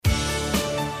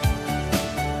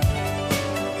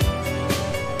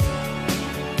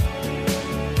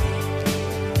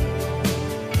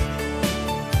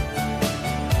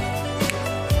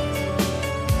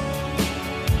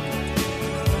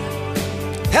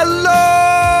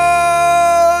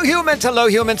Hello,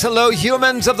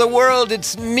 humans of the world.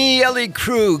 It's me, Ellie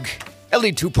Krug.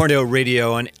 Ellie 2.0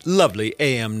 Radio on lovely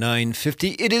AM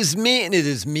 950. It is me, and it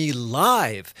is me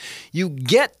live. You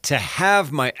get to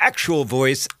have my actual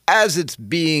voice as it's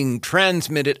being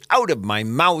transmitted out of my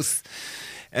mouth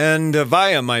and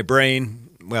via my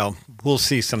brain. Well, we'll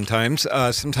see sometimes.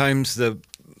 Sometimes the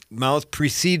mouth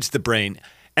precedes the brain.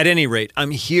 At any rate,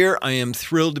 I'm here. I am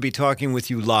thrilled to be talking with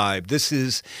you live. This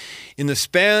is, in the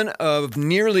span of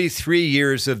nearly 3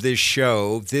 years of this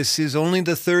show, this is only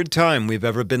the third time we've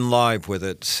ever been live with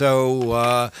it.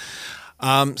 So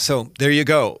there you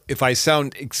go. If I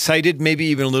sound excited, maybe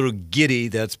even a little giddy,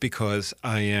 that's because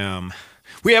I am.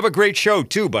 We have a great show,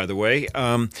 too, by the way.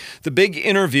 The big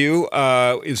interview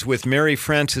is with Mary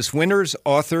Frances Winters,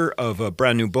 author of a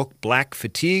brand new book, Black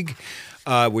Fatigue,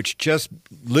 which just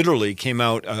literally came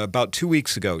out about 2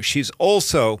 weeks ago. She's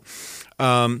also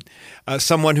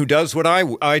someone who does what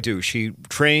I do. She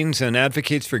trains and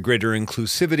advocates for greater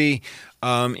inclusivity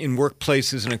in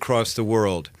workplaces and across the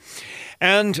world.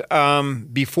 And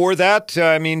before that,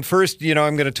 first,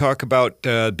 I'm going to talk about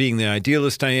being the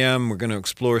idealist I am. We're going to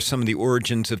explore some of the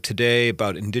origins of today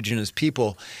about Indigenous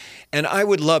people. And I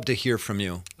would love to hear from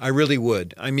you. I really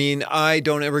would. I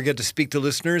don't ever get to speak to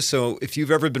listeners, so if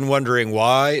you've ever been wondering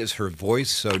why is her voice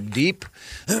so deep,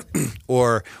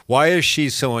 or why is she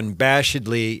so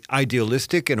unabashedly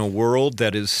idealistic in a world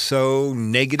that is so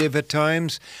negative at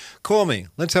times, call me.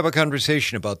 Let's have a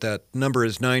conversation about that. Number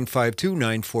is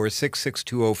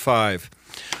 952-946-6205.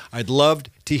 I'd love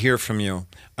to hear from you.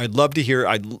 I'd love to hear.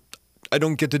 I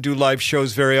don't get to do live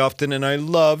shows very often, and I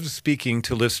love speaking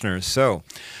to listeners. So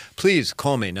please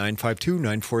call me,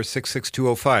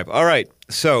 952-946-6205. All right,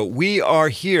 so we are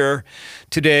here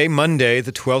today, Monday,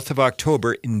 the 12th of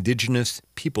October, Indigenous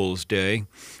Peoples Day,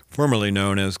 formerly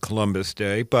known as Columbus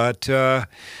Day. But, I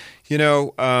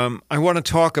want to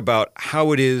talk about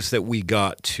how it is that we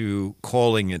got to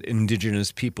calling it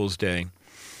Indigenous Peoples Day.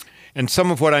 And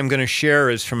some of what I'm going to share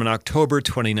is from an October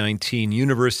 2019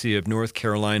 University of North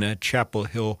Carolina, Chapel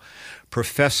Hill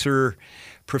Professor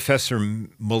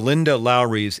Melinda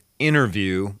Lowry's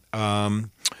interview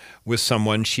with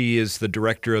someone. She is the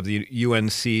director of the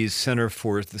UNC's Center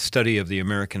for the Study of the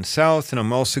American South, and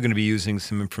I'm also going to be using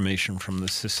some information from the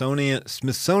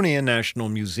Smithsonian National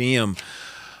Museum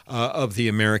of the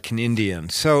American Indian.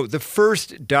 So the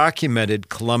first documented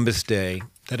Columbus Day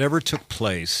that ever took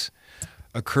place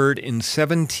occurred in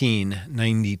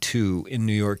 1792 in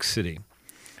New York City,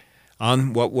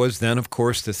 on what was then, of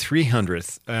course, the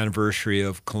 300th anniversary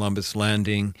of Columbus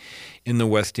landing in the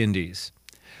West Indies.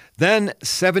 Then,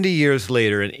 70 years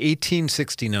later, in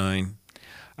 1869,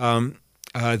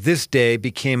 this day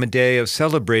became a day of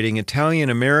celebrating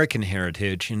Italian-American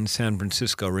heritage in San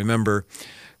Francisco. Remember,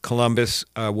 Columbus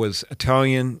was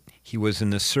Italian. He was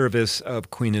in the service of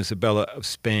Queen Isabella of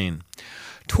Spain.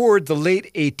 Toward the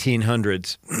late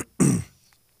 1800s,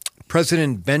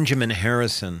 President Benjamin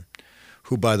Harrison,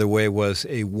 who, by the way, was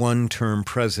a one-term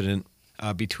president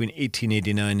between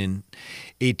 1889 and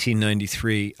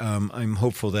 1893, I'm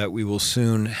hopeful that we will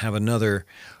soon have another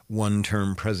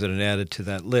one-term president added to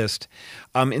that list.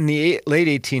 In the late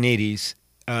 1880s,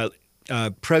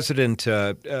 President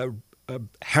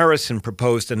Harrison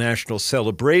proposed a national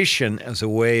celebration as a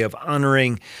way of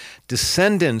honoring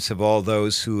descendants of all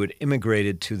those who had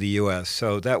immigrated to the U.S.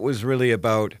 So that was really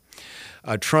about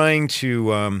trying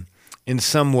to, in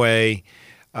some way,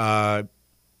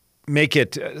 make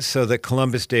it so that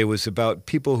Columbus Day was about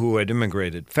people who had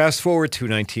immigrated. Fast forward to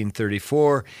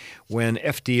 1934, when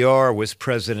FDR was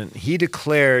president, he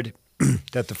declared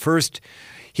that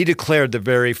the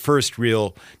very first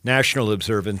real national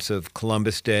observance of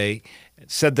Columbus Day,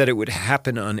 said that it would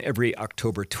happen on every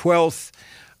October 12th.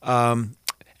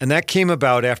 And that came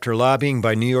about after lobbying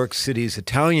by New York City's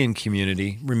Italian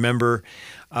community. Remember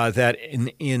that in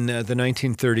the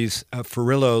 1930s,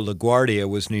 Ferrillo LaGuardia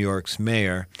was New York's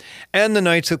mayor, and the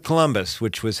Knights of Columbus,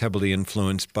 which was heavily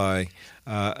influenced by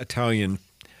Italian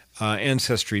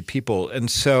ancestry people.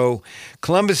 And so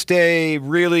Columbus Day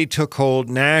really took hold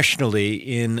nationally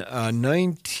in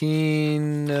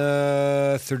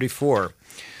 1934.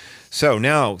 So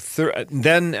now,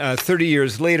 30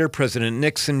 years later, President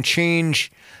Nixon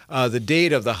changed the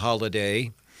date of the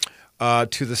holiday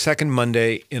to the second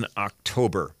Monday in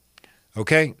October.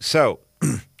 Okay, so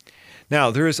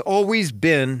now there has always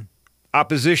been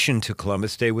opposition to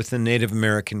Columbus Day within the Native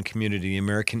American community, the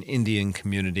American Indian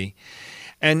community.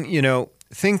 And,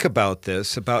 think about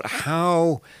this, about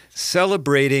how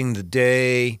celebrating the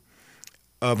day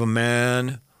of a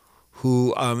man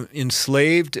who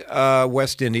enslaved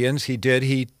West Indians. He did.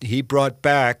 He brought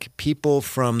back people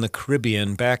from the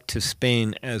Caribbean back to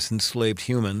Spain as enslaved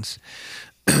humans.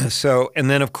 So, and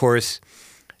then, of course,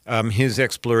 his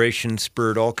exploration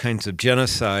spurred all kinds of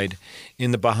genocide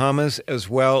in the Bahamas as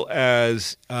well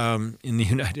as in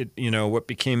the what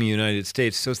became the United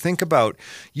States. So think about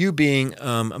you being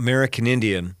American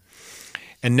Indian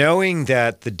and knowing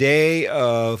that the day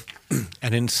of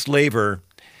an enslaver,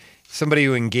 somebody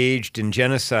who engaged in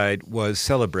genocide, was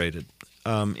celebrated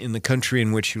in the country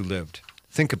in which you lived.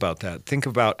 Think about that. Think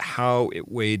about how it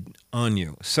weighed on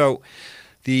you. So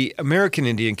the American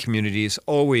Indian communities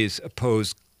always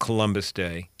opposed Columbus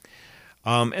Day.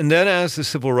 And then as the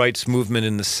civil rights movement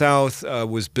in the South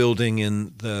was building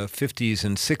in the 50s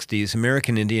and 60s,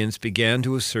 American Indians began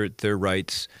to assert their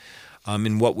rights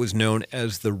in what was known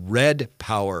as the Red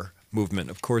Power movement.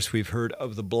 Of course, we've heard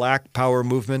of the Black Power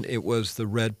movement. It was the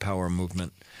Red Power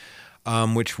movement,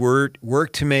 which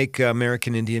worked to make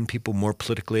American Indian people more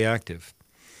politically active.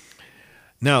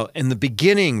 Now, in the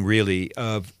beginning, really,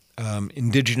 of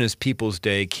Indigenous Peoples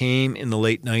Day came in the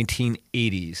late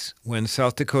 1980s when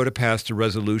South Dakota passed a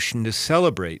resolution to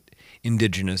celebrate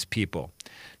Indigenous people.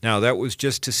 Now, that was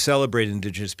just to celebrate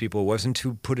Indigenous people. It wasn't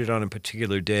to put it on a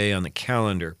particular day on the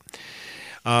calendar.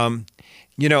 And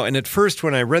at first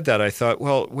when I read that, I thought,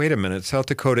 well, wait a minute, South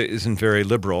Dakota isn't very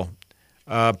liberal.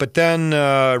 But then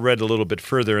I read a little bit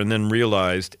further and then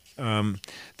realized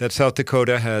that South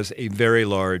Dakota has a very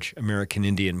large American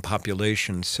Indian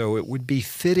population. So it would be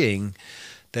fitting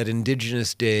that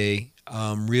Indigenous Day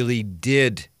really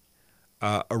did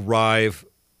arrive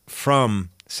from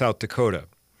South Dakota.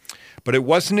 But it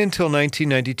wasn't until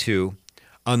 1992,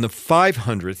 on the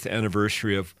 500th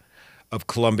anniversary of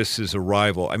Columbus's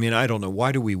arrival. I mean, I don't know.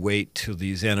 Why do we wait till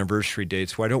these anniversary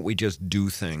dates? Why don't we just do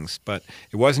things? But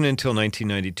it wasn't until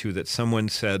 1992 that someone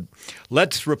said,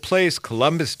 let's replace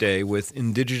Columbus Day with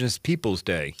Indigenous Peoples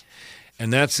Day.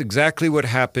 And that's exactly what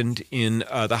happened in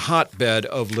the hotbed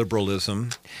of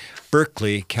liberalism,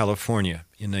 Berkeley, California,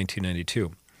 in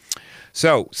 1992.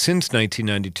 So, since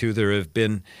 1992, there have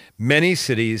been many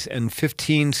cities and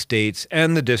 15 states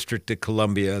and the District of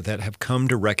Columbia that have come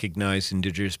to recognize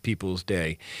Indigenous Peoples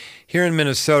Day. Here in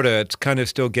Minnesota, it's kind of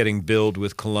still getting billed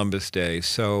with Columbus Day,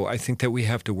 so I think that we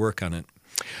have to work on it.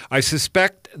 I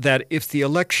suspect that if the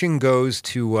election goes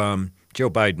to Joe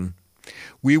Biden,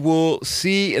 we will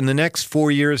see in the next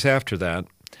 4 years after that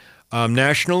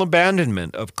national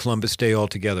abandonment of Columbus Day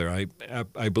altogether.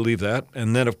 I believe that.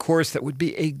 And then, of course, that would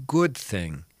be a good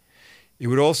thing. It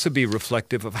would also be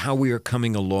reflective of how we are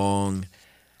coming along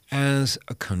as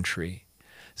a country,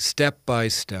 step by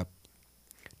step,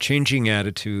 changing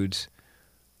attitudes,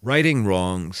 righting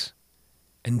wrongs,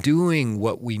 and doing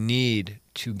what we need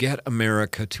to get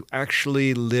America to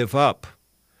actually live up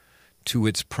to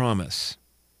its promise.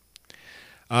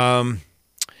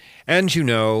 And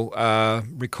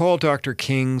recall Dr.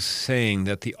 King's saying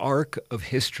that the arc of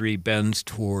history bends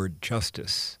toward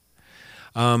justice.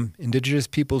 Indigenous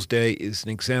Peoples Day is an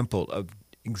example of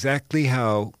exactly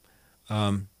how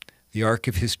the arc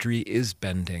of history is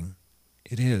bending.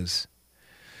 It is.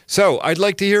 So I'd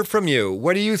like to hear from you.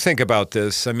 What do you think about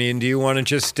this? I mean, do you want to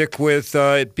just stick with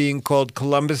it being called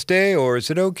Columbus Day, or is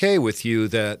it okay with you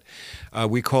that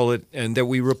we call it and that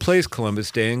we replace Columbus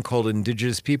Day and call it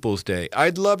Indigenous Peoples Day?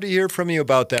 I'd love to hear from you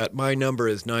about that. My number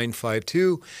is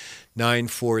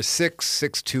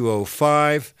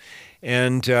 952-946-6205.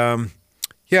 And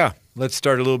let's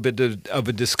start a little bit of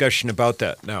a discussion about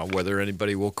that. Now, whether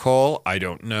anybody will call, I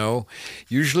don't know.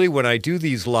 Usually when I do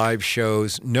these live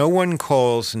shows, no one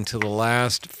calls until the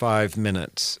last 5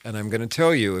 minutes. And I'm going to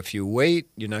tell you, if you wait,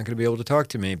 you're not going to be able to talk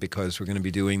to me because we're going to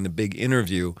be doing the big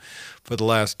interview for the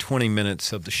last 20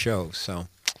 minutes of the show. So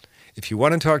if you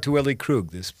want to talk to Ellie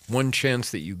Krug, this one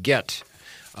chance that you get,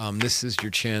 this is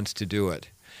your chance to do it.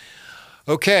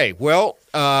 Okay, well,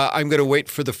 I'm going to wait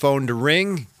for the phone to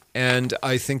ring. And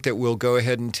I think that we'll go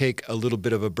ahead and take a little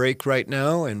bit of a break right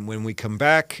now. And when we come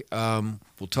back,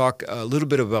 we'll talk a little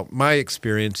bit about my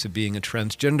experience of being a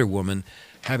transgender woman,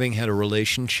 having had a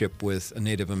relationship with a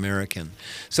Native American.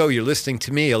 So you're listening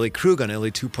to me, Ellie Krug, on Ellie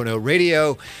 2.0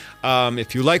 Radio.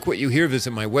 If you like what you hear,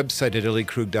 visit my website at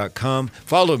elliekrug.com.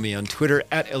 Follow me on Twitter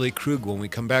at Ellie Krug. When we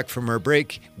come back from our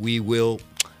break, we will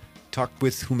talk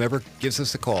with whomever gives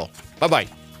us a call. Bye-bye.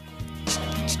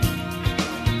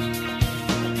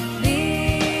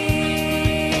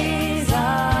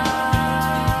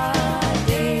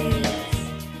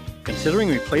 Considering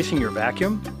replacing your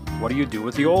vacuum? What do you do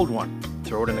with the old one?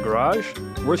 Throw it in the garage?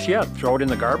 Worse yet, throw it in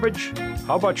the garbage?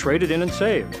 How about trade it in and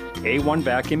save? A1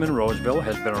 Vacuum in Roseville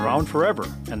has been around forever,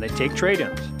 and they take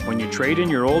trade-ins. When you trade in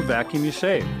your old vacuum, you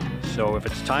save. So if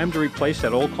it's time to replace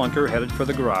that old clunker headed for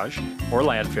the garage or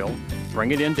landfill,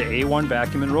 bring it into A1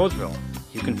 Vacuum in Roseville.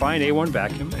 You can find A1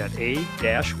 Vacuum at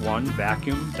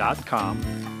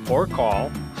a-1vacuum.com or call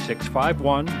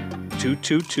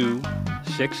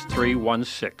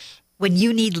 651-222-6316. When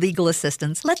you need legal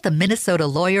assistance, let the Minnesota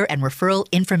Lawyer and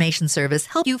Referral Information Service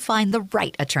help you find the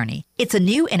right attorney. It's a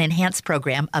new and enhanced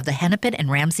program of the Hennepin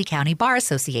and Ramsey County Bar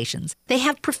Associations. They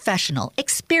have professional,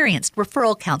 experienced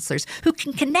referral counselors who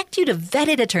can connect you to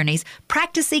vetted attorneys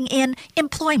practicing in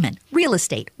employment, real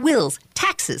estate, wills,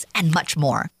 taxes, and much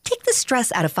more. Take the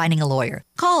stress out of finding a lawyer.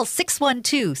 Call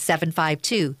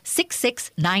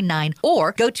 612-752-6699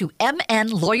 or go to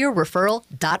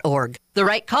mnlawyerreferral.org. The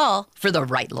right call for the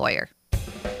right lawyer.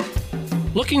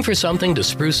 Looking for something to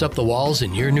spruce up the walls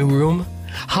in your new room?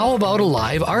 How about a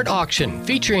live art auction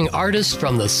featuring artists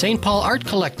from the St. Paul Art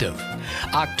Collective?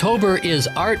 October is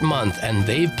Art Month, and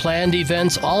they've planned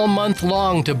events all month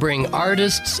long to bring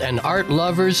artists and art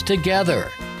lovers together.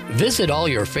 Visit all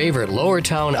your favorite Lower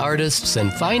Town artists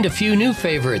and find a few new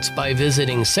favorites by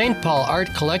visiting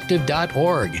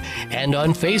stpaulartcollective.org and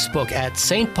on Facebook at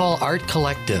St. Paul Art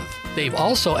Collective. They've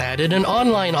also added an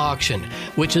online auction,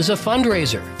 which is a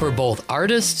fundraiser for both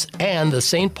artists and the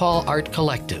St. Paul Art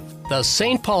Collective. The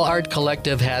St. Paul Art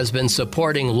Collective has been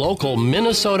supporting local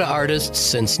Minnesota artists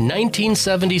since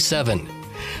 1977.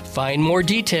 Find more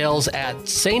details at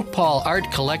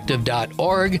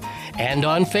stpaulartcollective.org and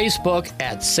on Facebook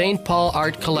at St. Paul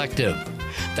Art Collective.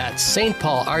 That's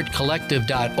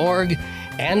stpaulartcollective.org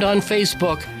and on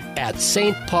Facebook at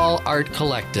St. Paul Art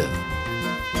Collective.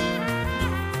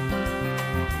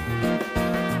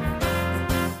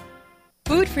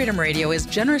 Food Freedom Radio is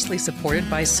generously supported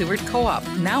by Seward Co-op,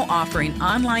 now offering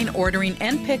online ordering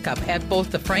and pickup at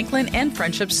both the Franklin and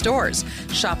Friendship stores.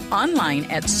 Shop online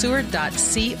at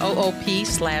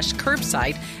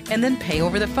seward.coop/curbside and then pay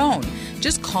over the phone.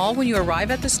 Just call when you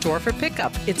arrive at the store for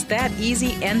pickup. It's that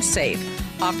easy and safe.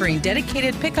 Offering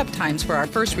dedicated pickup times for our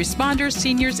first responders,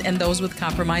 seniors, and those with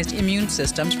compromised immune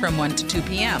systems from 1 to 2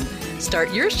 p.m.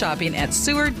 Start your shopping at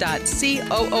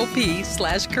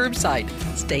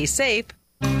seward.coop/curbside. Stay safe.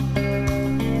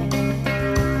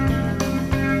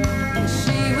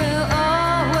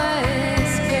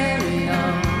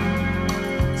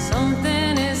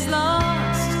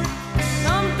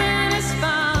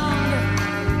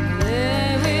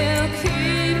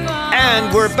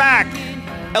 And we're back.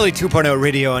 Ellie 2.0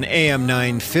 Radio on AM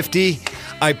 950.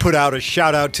 I put out a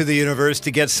shout out to the universe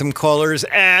to get some callers,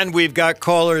 and we've got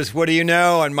callers, what do you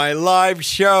know, on my live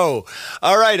show.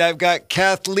 All right, I've got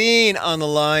Kathleen on the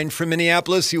line from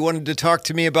Minneapolis. You wanted to talk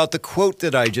to me about the quote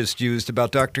that I just used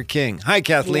about Dr. King. Hi,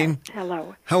 Kathleen. Yes,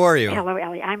 hello. How are you? Hello,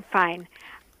 Ellie. I'm fine.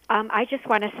 I just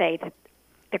want to say that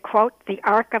the quote, "The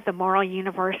arc of the moral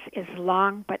universe is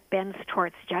long but bends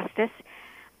towards justice,"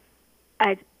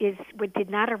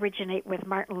 did not originate with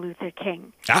Martin Luther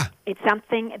King. It's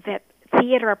something that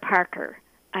Theodore Parker,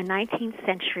 a 19th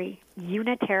century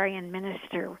Unitarian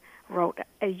minister, wrote,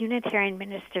 a Unitarian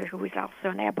minister who was also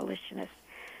an abolitionist.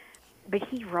 But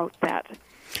he wrote that.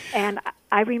 And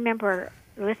I remember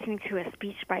listening to a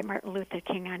speech by Martin Luther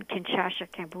King on Kinshasa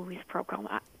Kambui's program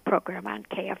on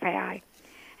KFAI.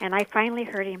 And I finally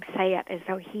heard him say it as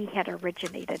though he had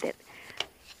originated it.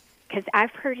 Because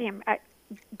I've heard him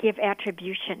give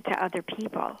attribution to other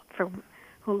people from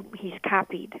whom he's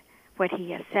copied what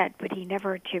he has said, but he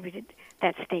never attributed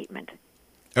that statement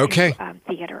to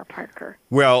Theodore Parker.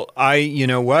 Well, you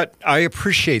know what? I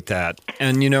appreciate that.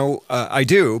 And, I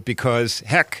do because,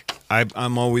 heck,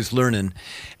 I'm always learning.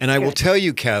 And I will tell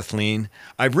you, Kathleen,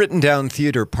 I've written down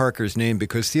Theodore Parker's name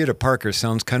because Theodore Parker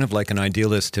sounds kind of like an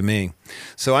idealist to me.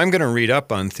 So I'm going to read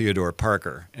up on Theodore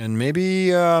Parker. And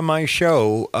maybe my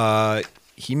show,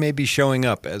 he may be showing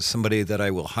up as somebody that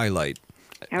I will highlight.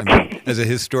 As a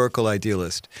historical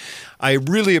idealist. I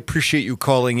really appreciate you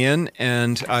calling in,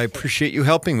 and I appreciate you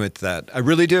helping with that. I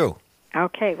really do.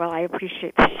 Okay, well, I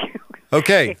appreciate that you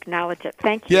acknowledge it.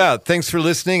 Thank you. Yeah, thanks for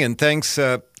listening, and thanks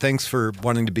for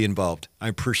wanting to be involved. I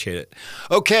appreciate it.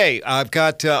 Okay, I've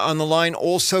got on the line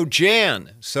also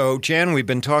Jan. So, Jan, we've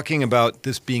been talking about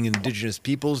this being Indigenous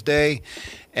Peoples Day,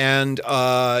 and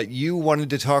you wanted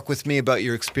to talk with me about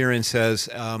your experience as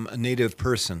a Native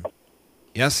person.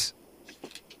 Yes?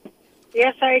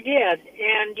 Yes, I did.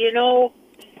 And,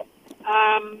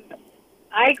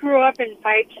 I grew up in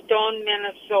Pipestone,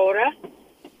 Minnesota.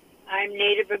 I'm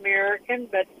Native American,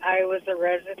 but I was a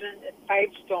resident at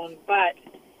Pipestone. But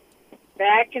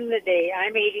back in the day,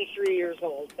 I'm 83 years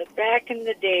old, but back in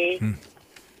the day,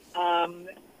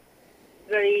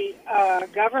 the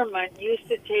government used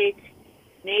to take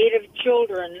Native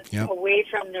children Yep. away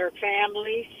from their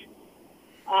families,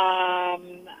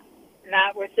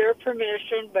 not with their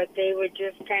permission, but they would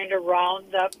just kind of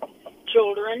round up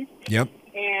children. Yep.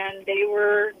 And they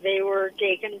were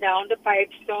taken down to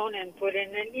Pipestone and put in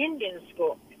an Indian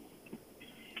school.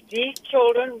 These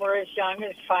children were as young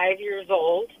as 5 years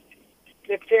old.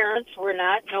 The parents were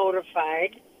not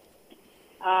notified.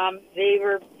 They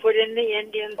were put in the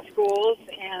Indian schools,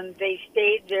 and they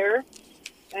stayed there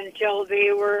until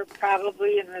they were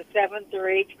probably in the 7th or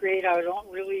 8th grade. I don't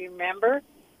really remember.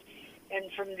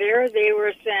 And from there, they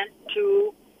were sent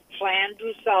to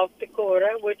Flandreau, South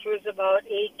Dakota, which was about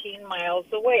 18 miles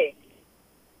away.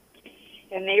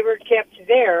 And they were kept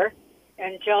there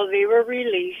until they were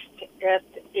released at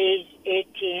age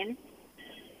 18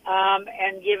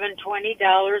 and given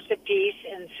 $20 apiece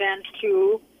and sent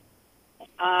to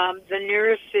the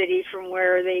nearest city from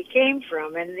where they came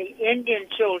from. And the Indian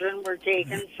children were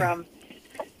taken from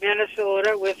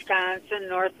Minnesota, Wisconsin,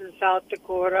 North and South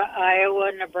Dakota,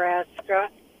 Iowa, Nebraska,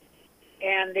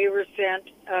 and they were sent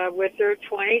with their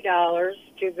 $20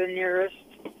 to the nearest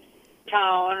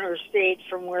town or state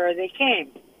from where they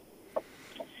came.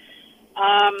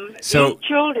 So, these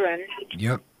children,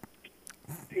 yep.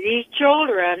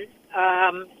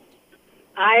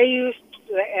 I used,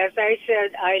 as I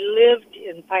said, I lived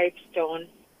in Pipestone,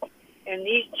 and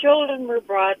these children were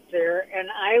brought there, and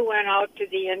I went out to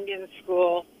the Indian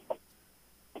school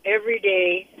every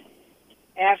day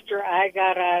after I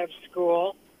got out of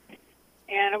school,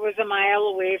 and it was a mile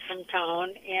away from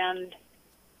town, and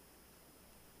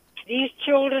these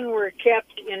children were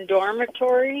kept in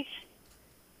dormitories,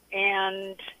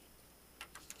 and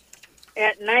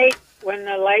at night when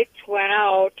the lights went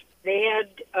out, they had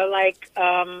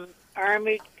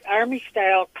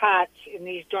army-style cots in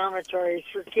these dormitories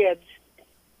for kids.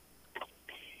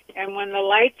 And when the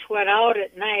lights went out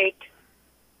at night,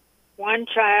 one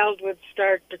child would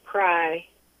start to cry,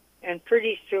 and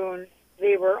pretty soon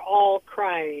they were all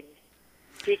crying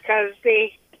because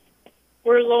they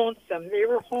were lonesome. They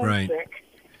were homesick. Right.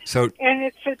 So, and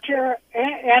it's a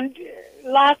and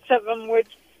lots of them would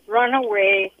run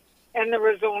away, and there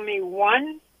was only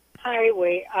one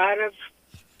highway out of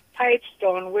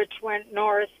Pipestone which went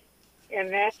north,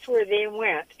 and that's where they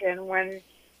went. And when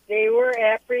they were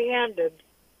apprehended,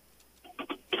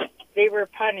 they were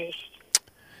punished.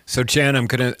 So Jan, I'm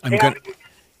gonna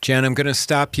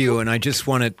stop you, and I just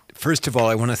want to, first of all,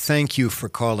 I want to thank you for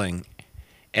calling,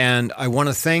 and I want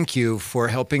to thank you for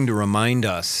helping to remind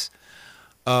us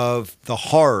of the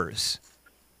horrors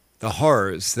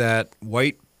that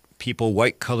white people,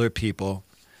 white colored people,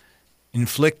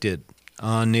 inflicted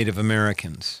on Native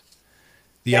Americans.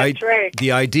 That's right.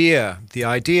 The idea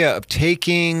of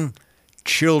taking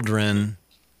children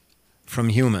from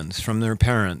humans, from their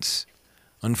parents.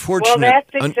 Unfortunately, well, that's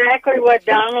exactly what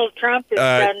Donald Trump has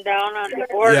done down on the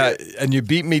border. Yeah, and you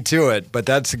beat me to it, but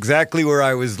that's exactly where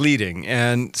I was leading.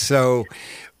 And so,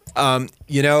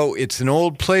 it's an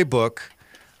old playbook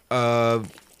of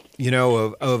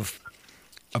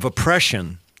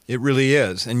oppression. It really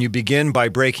is. And you begin by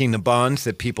breaking the bonds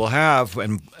that people have,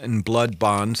 and blood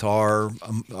bonds are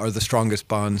the strongest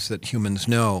bonds that humans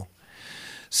know.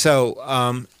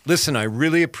 So, listen, I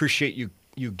really appreciate you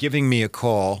giving me a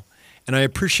call. And I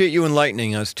appreciate you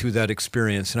enlightening us to that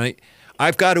experience. And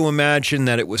I've got to imagine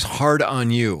that it was hard on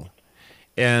you.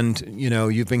 And,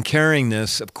 you've been carrying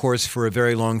this, of course, for a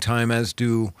very long time, as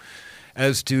do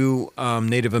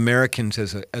Native Americans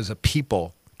as a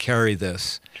people carry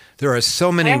this. There are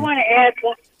so many. I want to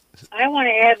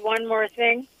add one more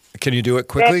thing. Can you do it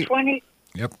quickly?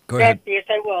 Yep, go ahead. Yes,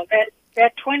 I will.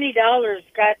 That $20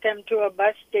 got them to a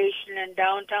bus station in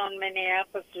downtown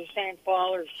Minneapolis or St.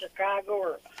 Paul or Chicago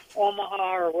or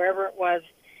Omaha or wherever it was.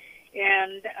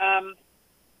 And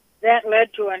that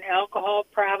led to an alcohol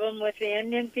problem with the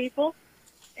Indian people.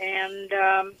 And,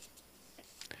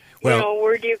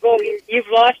 where do you go? You've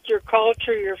lost your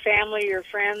culture, your family, your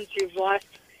friends. You've lost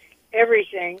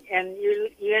everything. And you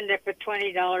end up with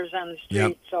 $20 on the street.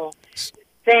 Yep. So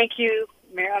thank you,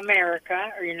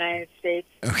 America or United States.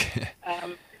 Okay.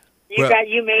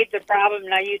 You made the problem.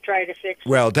 Now you try to fix it.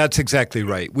 Well, that's exactly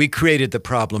right. We created the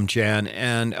problem, Jan,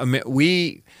 and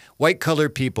we, white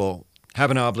colored people,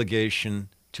 have an obligation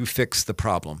to fix the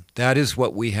problem. That is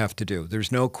what we have to do.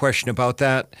 There's no question about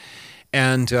that.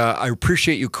 And I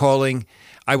appreciate you calling.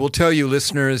 I will tell you,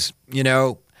 listeners, it's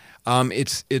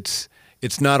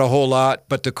not a whole lot,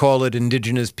 but to call it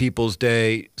Indigenous Peoples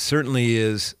Day certainly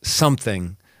is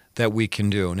something that we can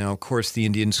do. Now, of course, the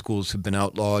Indian schools have been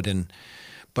outlawed,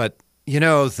 but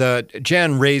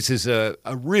Jan raises a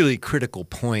really critical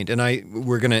point, and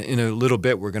we're going to, in a little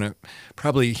bit, we're going to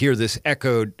probably hear this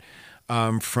echoed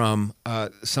from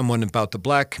someone about the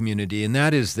Black community, and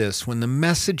that is this: when the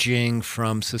messaging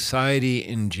from society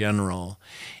in general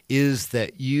is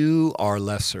that you are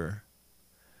lesser,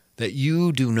 that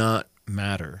you do not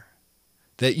matter,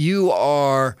 that you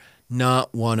are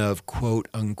not one of quote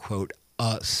unquote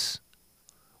us,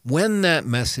 when that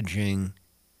messaging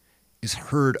is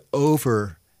heard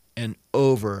over and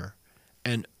over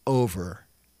and over,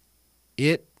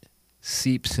 it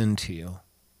seeps into you.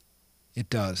 It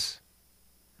does.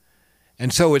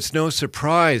 And so it's no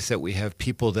surprise that we have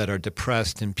people that are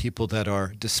depressed and people that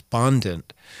are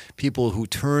despondent, people who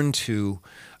turn to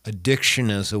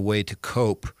addiction as a way to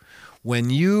cope.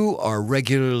 When you are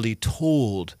regularly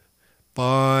told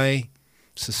by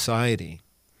society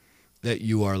that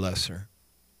you are lesser.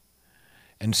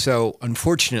 And so,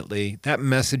 unfortunately, that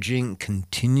messaging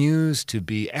continues to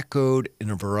be echoed in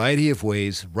a variety of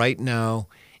ways right now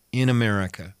in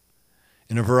America,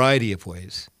 in a variety of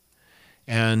ways.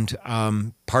 And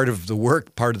part of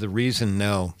the reason,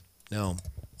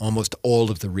 almost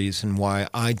all of the reason why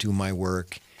I do my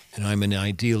work and I'm an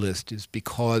idealist is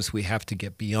because we have to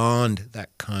get beyond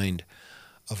that kind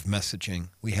of messaging.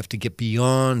 We have to get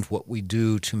beyond what we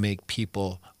do to make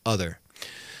people other.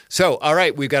 So, all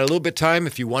right, we've got a little bit of time.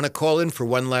 If you want to call in for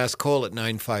one last call at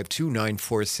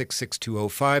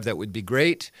 952-946-6205, that would be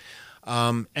great.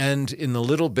 And in the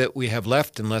little bit we have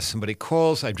left, unless somebody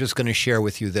calls, I'm just going to share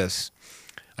with you this.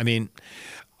 I mean,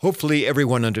 hopefully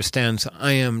everyone understands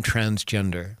I am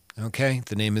transgender, okay?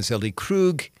 The name is Ellie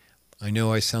Krug. I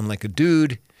know I sound like a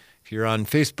dude. If you're on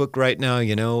Facebook right now,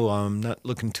 I'm not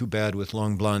looking too bad with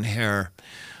long blonde hair.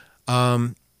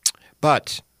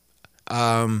 But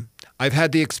I've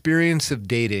had the experience of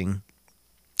dating,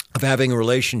 of having a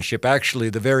relationship.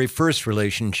 Actually, the very first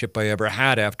relationship I ever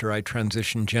had after I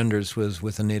transitioned genders was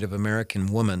with a Native American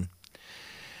woman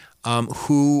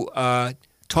who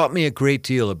taught me a great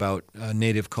deal about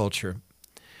Native culture.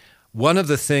 One of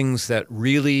the things that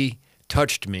really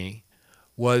touched me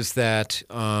was that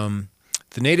the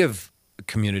Native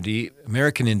community,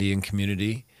 American Indian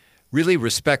community, really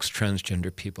respects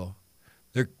transgender people.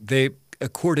 They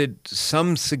accorded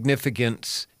some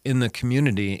significance in the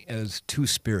community as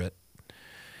two-spirit.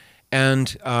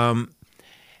 And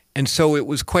so it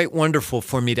was quite wonderful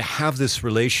for me to have this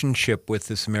relationship with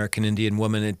this American Indian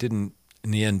woman. It didn't,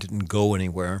 in the end, didn't go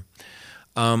anywhere.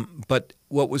 But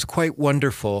what was quite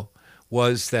wonderful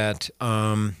was that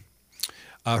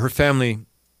her family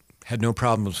had no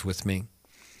problems with me.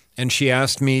 And she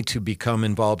asked me to become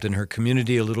involved in her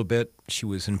community a little bit. She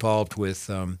was involved with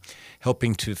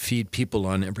helping to feed people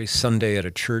on every Sunday at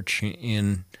a church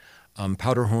in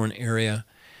Powderhorn area.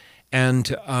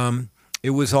 And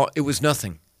it was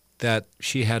nothing that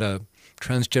she had a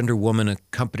transgender woman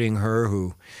accompanying her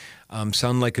who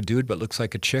sounded like a dude but looks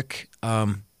like a chick.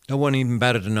 No one even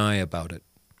batted an eye about it.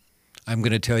 I'm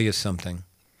going to tell you something.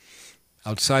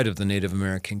 Outside of the Native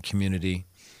American community,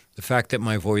 the fact that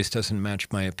my voice doesn't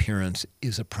match my appearance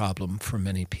is a problem for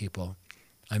many people.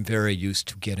 I'm very used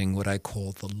to getting what I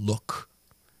call the look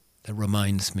that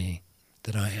reminds me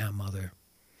that I am other.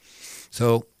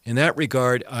 So in that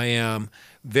regard, I am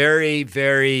very,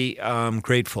 very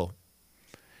grateful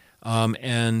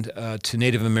and to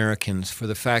Native Americans for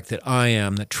the fact that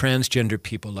that transgender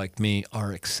people like me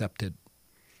are accepted.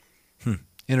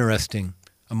 Interesting.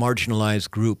 A marginalized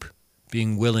group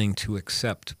being willing to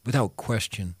accept, without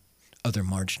question, other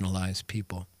marginalized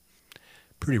people.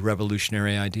 Pretty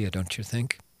revolutionary idea, don't you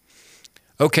think?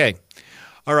 Okay.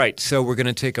 All right, so we're going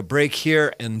to take a break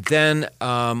here, and then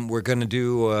we're going to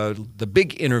do the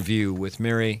big interview with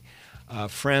Mary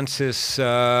Frances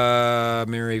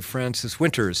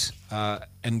Winters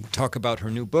and talk about her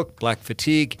new book, Black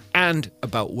Fatigue, and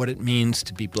about what it means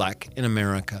to be black in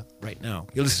America right now.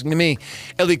 You're listening to me,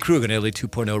 Ellie Krug on Ellie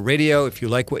 2.0 Radio. If you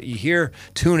like what you hear,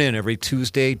 tune in every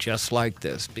Tuesday just like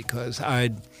this, because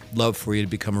I'd love for you to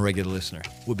become a regular listener.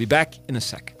 We'll be back in a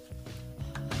sec.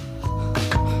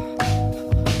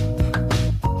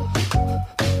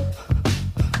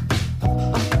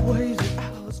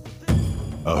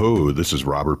 Aho, this is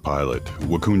Robert Pilot.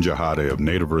 Wakun Jahade of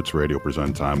Native Roots Radio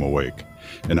presents I'm Awake.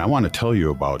 And I want to tell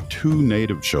you about 2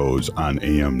 Native shows on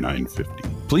AM 950.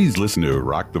 Please listen to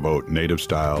Rock the Vote Native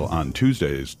Style on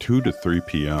Tuesdays, 2 to 3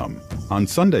 p.m. On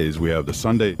Sundays, we have the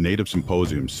Sunday Native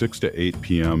Symposium, 6 to 8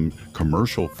 p.m.,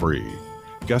 commercial free.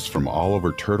 Guests from all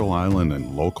over Turtle Island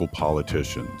and local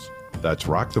politicians. That's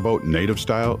Rock the Vote Native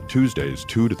Style, Tuesdays,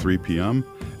 2 to 3 p.m.,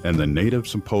 and the Native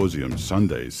Symposium,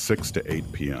 Sundays, 6 to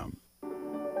 8 p.m.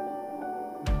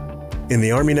 In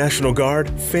the Army National Guard,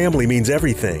 family means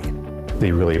everything.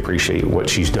 They really appreciate what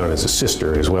she's done as a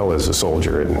sister as well as a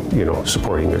soldier and,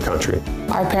 supporting their country.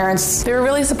 Our parents, they were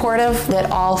really supportive that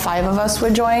all 5 of us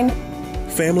would join.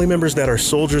 Family members that are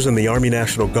soldiers in the Army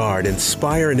National Guard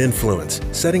inspire and influence,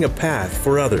 setting a path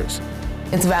for others.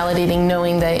 It's validating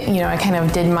knowing that, I kind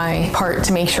of did my part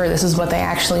to make sure this is what they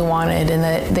actually wanted and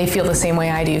that they feel the same way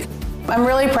I do. I'm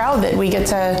really proud that we get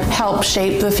to help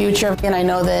shape the future, and I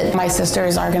know that my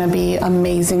sisters are going to be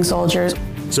amazing soldiers.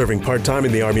 Serving part-time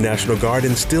in the Army National Guard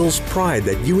instills pride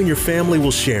that you and your family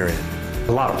will share in.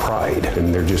 A lot of pride,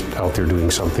 and they're just out there doing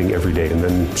something every day and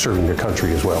then serving their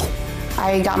country as well.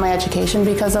 I got my education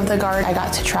because of the Guard. I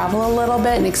got to travel a little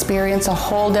bit and experience a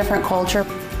whole different culture.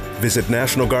 Visit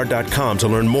nationalguard.com to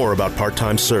learn more about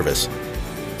part-time service.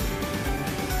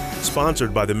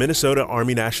 Sponsored by the Minnesota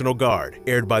Army National Guard,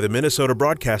 aired by the Minnesota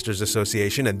Broadcasters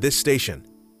Association and this station.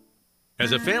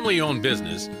 As a family-owned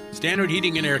business, Standard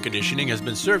Heating and Air Conditioning has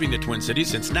been serving the Twin Cities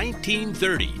since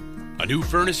 1930. A new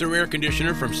furnace or air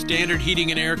conditioner from Standard Heating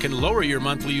and Air can lower your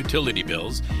monthly utility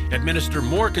bills, administer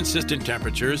more consistent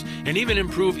temperatures, and even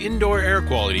improve indoor air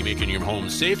quality, making your home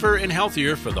safer and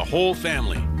healthier for the whole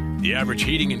family. The average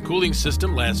heating and cooling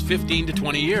system lasts 15 to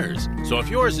 20 years. So if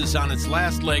yours is on its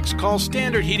last legs, call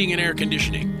Standard Heating and Air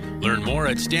Conditioning. Learn more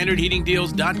at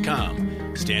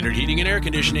standardheatingdeals.com. Standard Heating and Air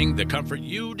Conditioning, the comfort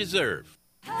you deserve.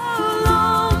 How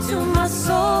long till my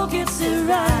soul gets it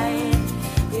right?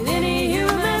 Will any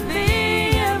human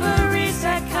being ever reach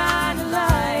that kind of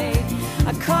light?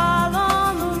 I call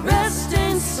on the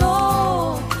resting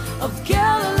soul of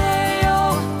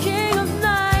Galileo, king of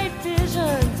night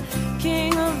vision,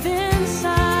 king of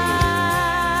insight.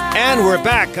 And we're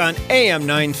back on AM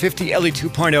 950 Ellie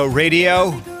 2.0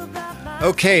 radio.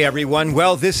 Okay, everyone.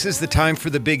 Well, this is the time for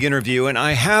the big interview, and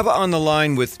I have on the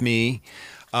line with me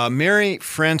Mary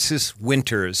Frances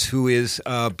Winters, who is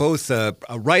both a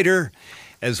writer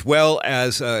as well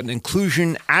as an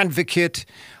inclusion advocate,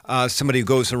 somebody who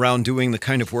goes around doing the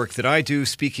kind of work that I do,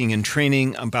 speaking and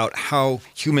training about how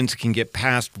humans can get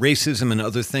past racism and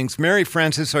other things. Mary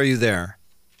Frances, are you there?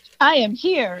 I am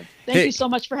here. Thank you so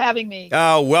much for having me.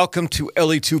 Welcome to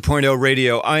Ellie 2.0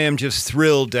 radio. I am just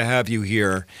thrilled to have you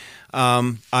here.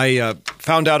 I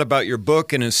found out about your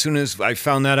book, and as soon as I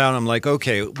found that out, I'm like,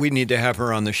 okay, we need to have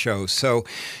her on the show. So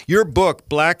your book,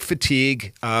 Black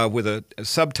Fatigue, with a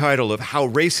subtitle of How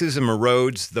Racism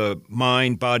Erodes the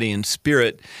Mind, Body, and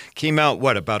Spirit, came out,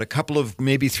 about a couple of,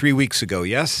 maybe 3 weeks ago,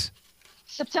 yes?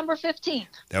 September 15th.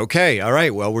 Okay, all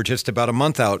right. Well, we're just about a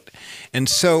month out. And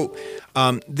so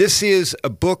this is a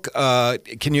book.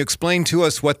 Can you explain to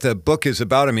us what the book is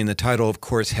about? I mean, the title, of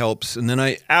course, helps. And then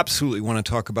I absolutely want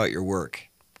to talk about your work.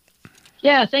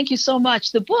 Yeah, thank you so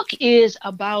much. The book is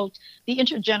about the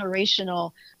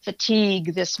intergenerational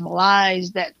fatigue, this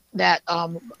malaise that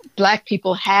Black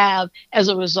people have as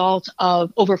a result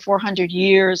of over 400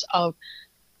 years of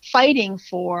fighting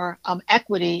for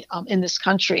equity in this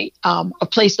country, a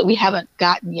place that we haven't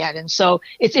gotten yet. And so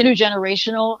it's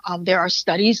intergenerational. There are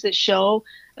studies that show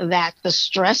that the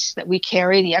stress that we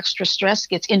carry, the extra stress,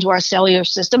 gets into our cellular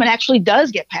system and actually does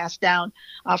get passed down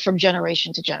from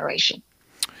generation to generation.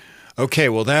 Okay,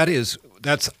 well,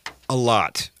 that's a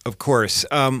lot, of course.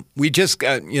 We just,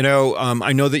 I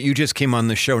know that you just came on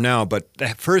the show now, but the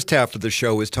first half of the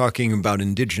show was talking about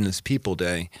Indigenous People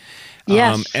Day.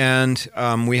 Yes. And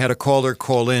we had a caller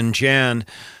call in, Jan,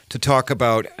 to talk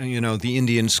about, the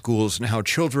Indian schools and how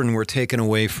children were taken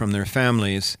away from their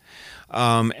families.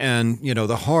 And,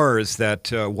 the horrors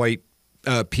that white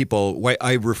people,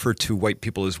 I refer to white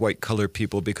people as white colored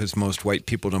people because most white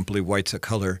people don't believe white's a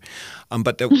color.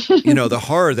 But, the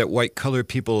horror that white colored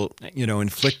people,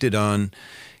 inflicted on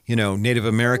Native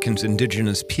Americans,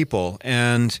 Indigenous people,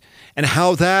 and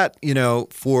how that,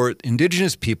 for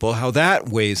Indigenous people, how that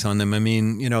weighs on them. I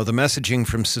mean, the messaging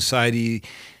from society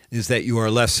is that you are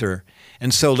lesser.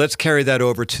 And so let's carry that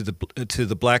over to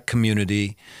the Black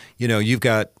community. You've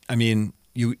got, the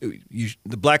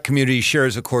Black community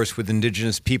shares, of course, with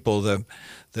Indigenous people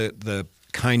the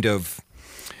kind of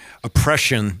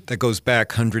oppression that goes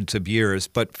back hundreds of years.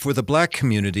 But for the Black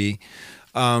community,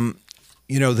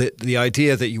 the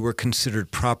idea that you were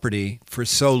considered property for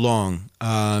so long,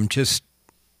 just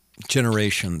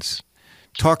generations.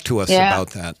 Talk to us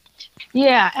about that.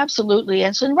 Yeah, absolutely.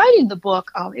 And so in writing the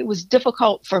book, it was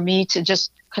difficult for me to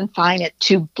just confine it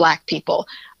to Black people.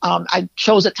 I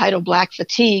chose the title Black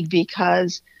Fatigue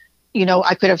because,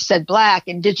 I could have said Black,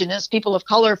 Indigenous, people of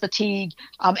color fatigue.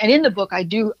 And in the book, I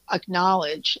do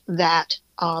acknowledge that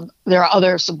there are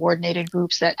other subordinated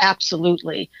groups that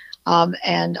absolutely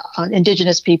and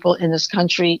Indigenous people in this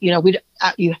country.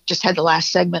 You just had the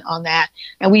last segment on that,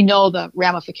 and we know the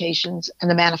ramifications and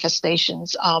the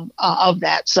manifestations of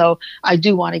that. So I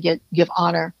do want to give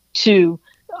honor to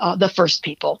the first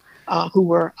people who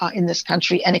were in this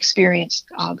country and experienced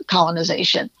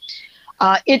colonization.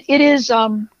 It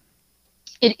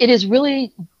is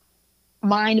really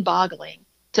mind-boggling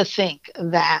to think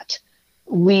that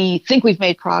we think we've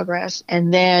made progress,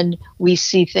 and then we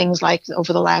see things like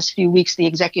over the last few weeks, the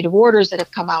executive orders that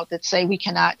have come out that say we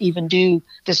cannot even do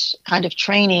this kind of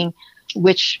training,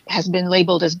 which has been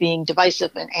labeled as being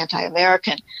divisive and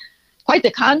anti-American. Quite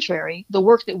the contrary, the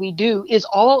work that we do is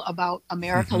all about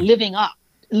America living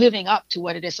up to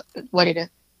what it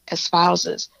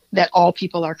espouses, that all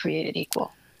people are created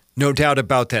equal. No doubt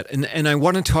about that. And I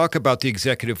want to talk about the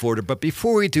executive order, but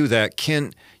before we do that,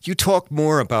 can you talk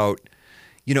more about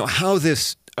how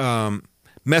this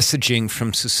messaging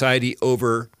from society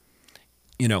over,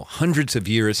 hundreds of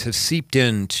years has seeped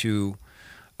into,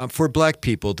 for Black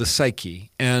people, the psyche,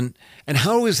 and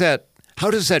how does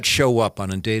that show up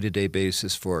on a day-to-day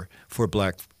basis for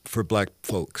Black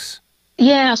folks?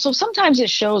 Yeah, so sometimes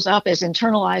it shows up as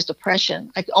internalized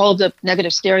oppression, like all of the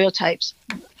negative stereotypes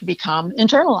become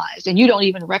internalized, and you don't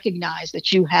even recognize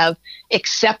that you have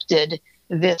accepted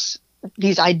these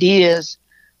ideas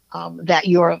that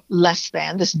you're less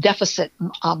than, this deficit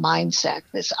mindset,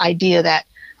 this idea that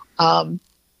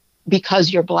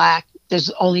because you're Black, there's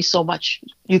only so much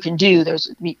you can do.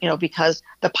 There's, because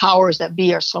the powers that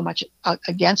be are so much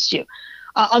against you.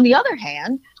 On the other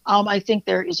hand, I think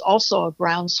there is also a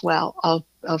groundswell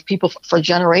of people for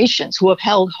generations who have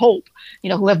held hope,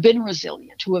 who have been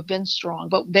resilient, who have been strong.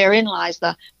 But therein lies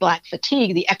the Black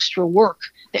fatigue, the extra work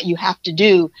that you have to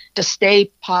do to stay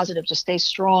positive, to stay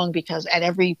strong, because at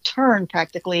every turn,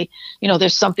 practically,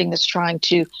 there's something that's trying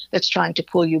to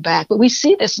pull you back. But we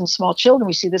see this in small children.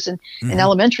 We see this in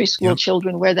elementary school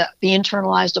children, where the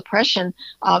internalized oppression,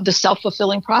 the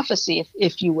self-fulfilling prophecy,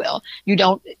 if you will, you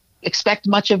don't expect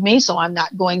much of me, so I'm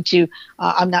not going to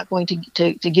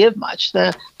give much.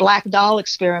 The black doll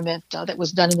experiment that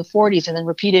was done in the 40s and then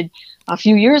repeated a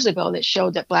few years ago, that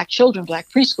showed that Black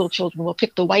preschool children will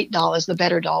pick the white doll as the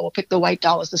better doll, will pick the white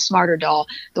doll as the smarter doll,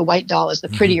 the white doll as the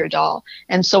prettier doll.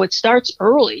 And so it starts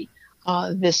early,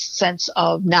 this sense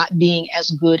of not being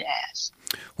as good as.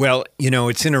 Well,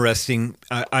 it's interesting.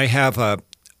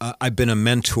 I've been a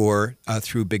mentor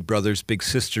through Big Brothers Big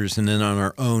Sisters, and then on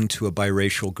our own to a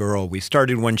biracial girl. We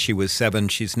started when she was 7.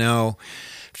 She's now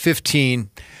 15,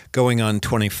 going on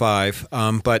 25,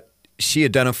 but she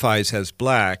identifies as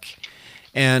Black.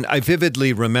 And I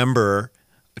vividly remember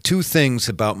 2 things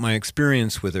about my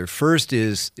experience with her. First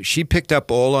is she picked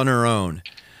up all on her own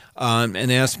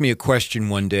and asked me a question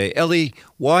one day. Ellie,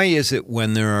 why is it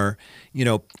when there are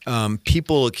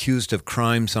people accused of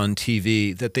crimes on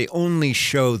TV that they only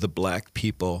show the Black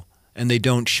people and they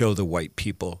don't show the white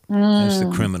people as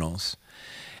the criminals?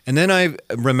 And then I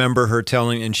remember her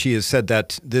telling, and she has said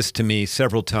this to me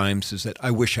several times, is that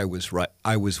I wish I was right.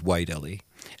 I was white, Ellie.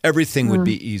 Everything would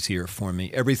be easier for me.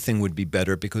 Everything would be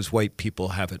better because white people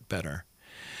have it better.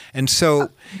 And so,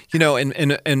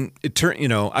 and it turned,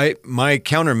 my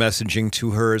counter messaging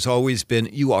to her has always been,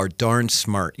 you are darn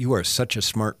smart. You are such a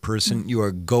smart person. You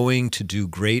are going to do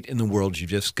great in the world. You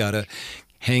just got to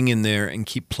hang in there and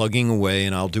keep plugging away,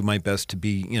 and I'll do my best to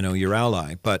be, your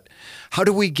ally. But how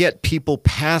do we get people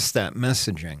past that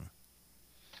messaging?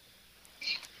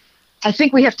 I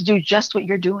think we have to do just what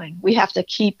you're doing. We have to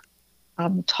keep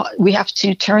we have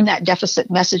to turn that deficit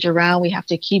message around. We have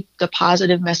to keep the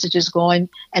positive messages going,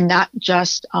 and not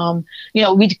just,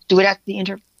 we do it at the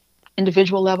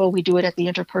individual level. We do it at the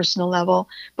interpersonal level,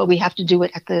 but we have to do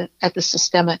it at the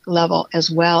systemic level as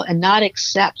well, and not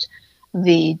accept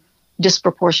the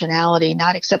disproportionality,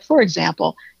 not accept, for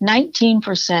example,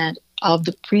 19% of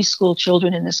the preschool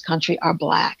children in this country are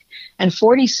Black, and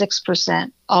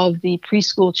 46% of the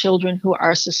preschool children who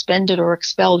are suspended or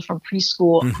expelled from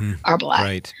preschool are Black.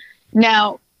 Right.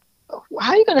 Now,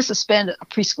 how are you going to suspend a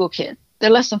preschool kid? They're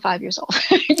less than 5 years old.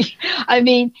 I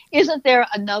mean, isn't there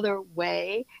another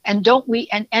way? And don't we,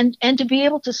 and to be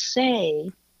able to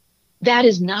say, that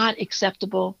is not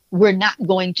acceptable. We're not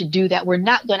going to do that. We're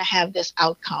not going to have this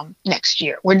outcome next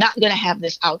year. We're not going to have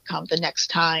this outcome the next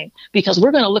time, because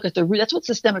we're going to look at the root. That's what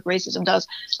systemic racism does.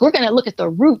 We're going to look at the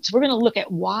roots. We're going to look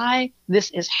at why this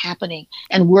is happening,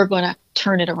 and we're going to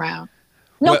turn it around.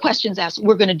 No questions asked.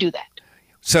 We're going to do that.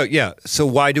 So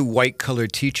why do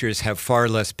white-colored teachers have far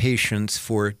less patience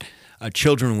for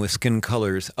children with skin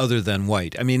colors other than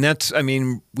white? I mean,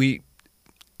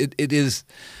 it is.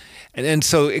 And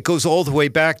so it goes all the way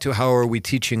back to how are we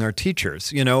teaching our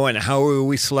teachers, and how are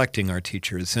we selecting our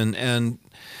teachers and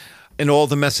all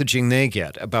the messaging they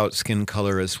get about skin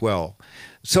color as well.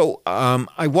 So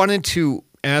I wanted to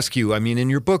ask you, in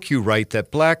your book you write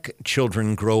that Black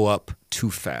children grow up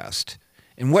too fast.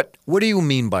 And what do you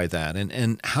mean by that?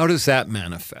 And how does that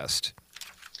manifest?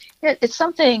 It's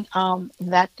something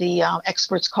that the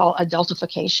experts call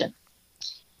adultification.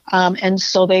 And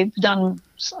so they've done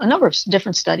a number of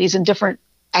different studies, and different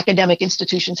academic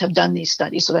institutions have done these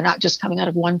studies. So they're not just coming out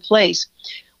of one place,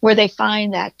 where they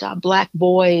find that Black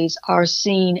boys are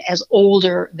seen as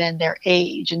older than their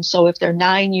age. And so if they're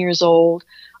 9 years old,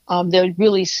 they're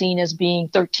really seen as being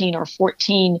 13 or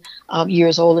 14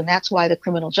 years old. And that's why the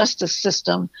criminal justice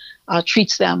system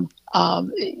treats them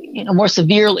more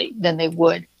severely than they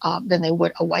would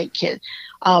a white kid.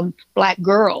 Black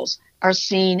girls are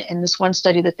seen, in this one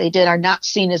study that they did, are not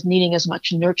seen as needing as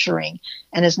much nurturing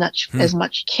and as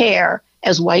much care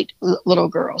as white little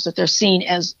girls, that they're seen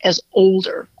as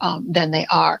older than they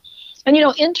are. And,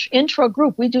 intro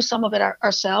group, we do some of it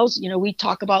ourselves. We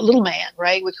talk about little man,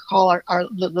 right? We call our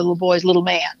little boys little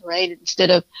man, right?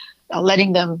 Instead of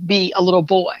letting them be a little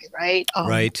boy, right?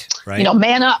 Right.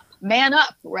 Man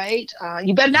up, right?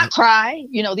 You better not cry.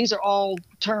 These are all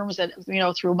terms that,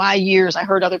 through my years, I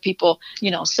heard other people,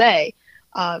 say.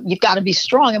 You've got to be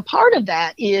strong. And part of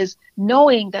that is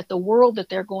knowing that the world that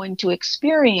they're going to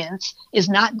experience is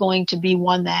not going to be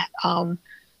one that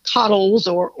coddles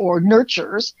or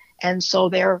nurtures. And so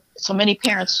many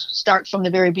parents start from the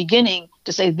very beginning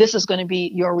to say, this is going to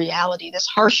be your reality, this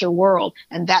harsher world.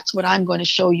 And that's what I'm going to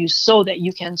show you so that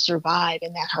you can survive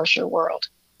in that harsher world.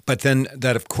 But then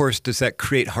that, of course, does that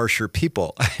create harsher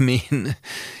people? Well,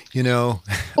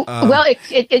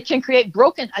 it can create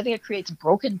I think it creates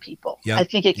broken people. Yeah, I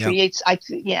think it creates, I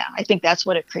think that's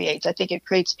what it creates. I think it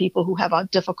creates people who have a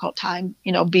difficult time,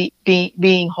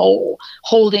 being whole,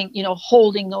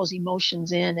 holding those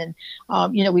emotions in. And,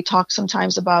 we talk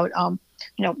sometimes about,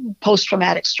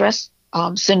 post-traumatic stress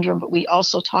syndrome, but we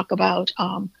also talk about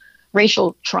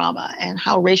racial trauma and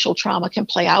how racial trauma can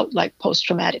play out like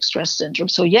post-traumatic stress syndrome.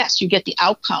 So yes, you get the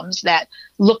outcomes that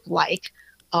look like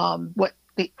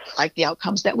the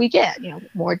outcomes that we get.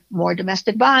 More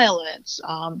domestic violence,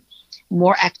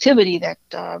 more activity that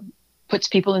puts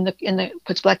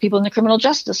Black people in the criminal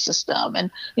justice system,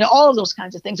 and all of those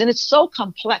kinds of things. And it's so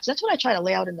complex. That's what I try to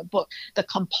lay out in the book: the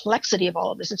complexity of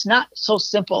all of this. It's not so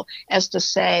simple as to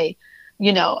say,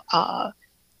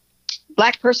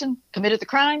 Black person committed the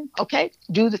crime. Okay,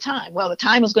 do the time. Well, the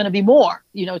time is going to be more,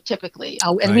 typically.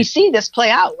 And right. We see this play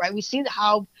out, right? We see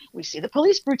the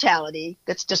police brutality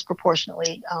that's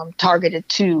disproportionately targeted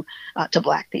to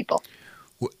Black people.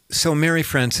 So, Mary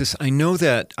Frances, I know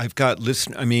that I've got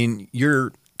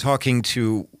you're talking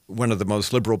to one of the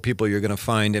most liberal people you're going to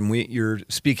find, and you're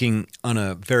speaking on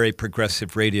a very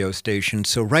progressive radio station.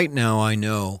 So right now I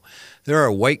know there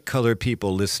are white-collar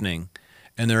people listening,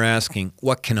 and they're asking,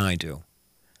 what can I do?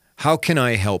 How can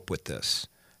I help with this?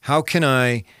 How can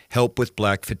I help with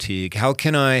Black fatigue? How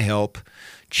can I help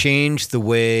change the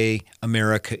way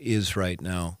America is right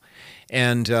now?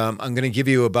 And I'm going to give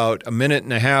you about a minute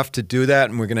and a half to do that,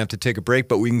 and we're going to have to take a break,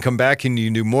 but we can come back and you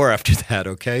can do more after that,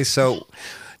 okay? So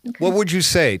what would you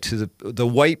say to the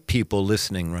white people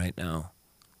listening right now?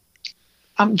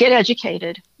 Get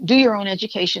educated. Do your own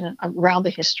education around the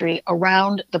history,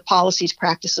 around the policies,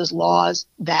 practices, laws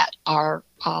that are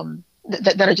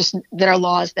that are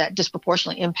laws that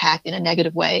disproportionately impact in a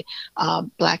negative way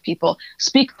Black people.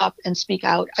 Speak up and speak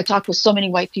out. I talk with so many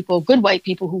white people, good white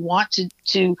people, who want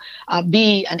to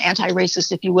be an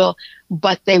anti-racist, if you will,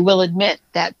 but they will admit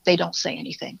that they don't say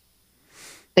anything.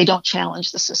 They don't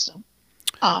challenge the system.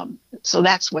 So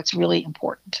that's what's really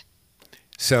important.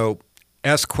 So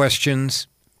ask questions,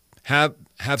 have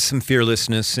some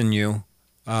fearlessness in you,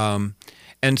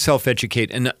 and self-educate.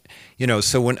 And,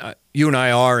 so when you and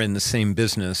I are in the same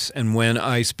business, and when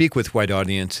I speak with white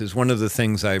audiences, one of the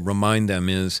things I remind them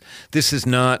is this is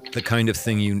not the kind of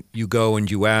thing you go and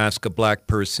you ask a Black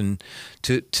person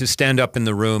to stand up in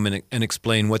the room and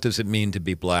explain what does it mean to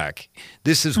be Black.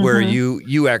 This is where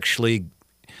you actually,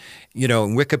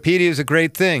 Wikipedia is a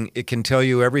great thing. It can tell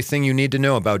you everything you need to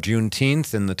know about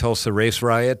Juneteenth and the Tulsa race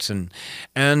riots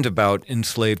and about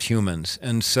enslaved humans.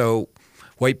 And so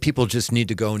white people just need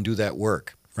to go and do that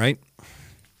work, right?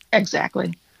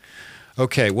 Exactly.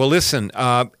 Okay. Well, listen,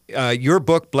 your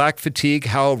book, Black Fatigue,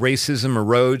 How Racism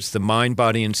Erodes the Mind,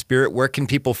 Body, and Spirit, where can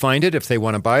people find it if they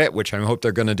want to buy it, which I hope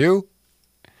they're going to do?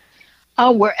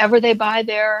 Wherever they buy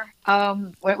their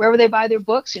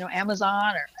books,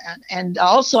 Amazon, and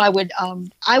also I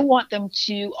want them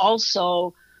to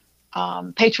also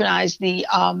patronize the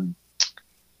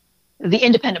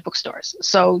independent bookstores.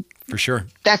 So for sure,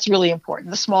 that's really important.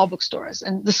 The small bookstores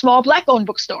and the small Black-owned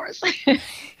bookstores.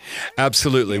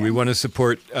 Absolutely. Yeah. We want to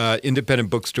support independent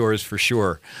bookstores for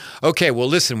sure. Okay, well,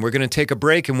 listen, we're going to take a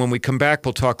break, and when we come back,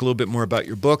 we'll talk a little bit more about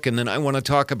your book, and then I want to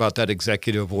talk about that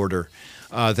executive order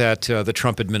that the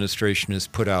Trump administration has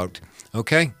put out.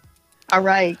 Okay? All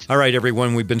right. All right,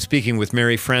 everyone. We've been speaking with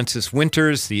Mary Frances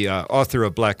Winters, the author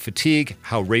of Black Fatigue,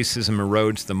 How Racism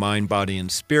Erodes the Mind, Body,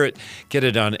 and Spirit. Get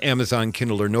it on Amazon,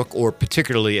 Kindle, or Nook, or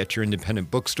particularly at your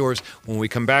independent bookstores. When we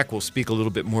come back, we'll speak a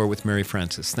little bit more with Mary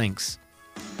Frances. Thanks.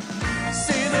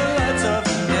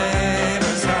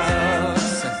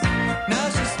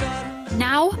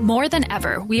 Now, more than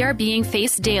ever, we are being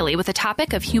faced daily with the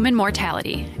topic of human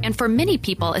mortality, and for many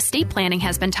people, estate planning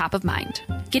has been top of mind.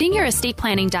 Getting your estate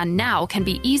planning done now can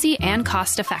be easy and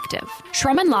cost-effective.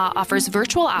 Schroman Law offers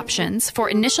virtual options for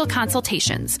initial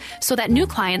consultations so that new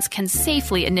clients can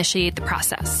safely initiate the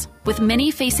process. With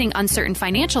many facing uncertain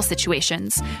financial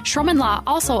situations, Schroman Law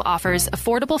also offers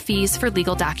affordable fees for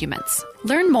legal documents.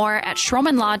 Learn more at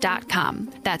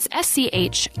schromanlaw.com. That's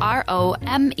SCHROMEN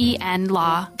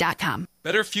law.com.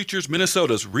 Better Futures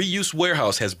Minnesota's Reuse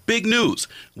Warehouse has big news.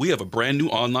 We have a brand new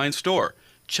online store.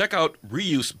 Check out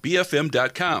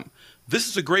reusebfm.com. This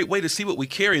is a great way to see what we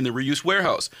carry in the Reuse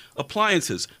Warehouse.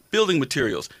 Appliances, building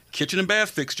materials, kitchen and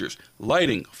bath fixtures,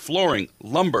 lighting, flooring,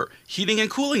 lumber, heating and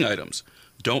cooling items.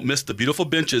 Don't miss the beautiful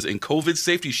benches and COVID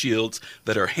safety shields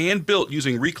that are hand-built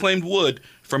using reclaimed wood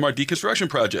from our deconstruction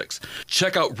projects.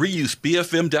 Check out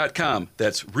reusebfm.com.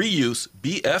 That's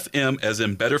reusebfm as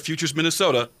in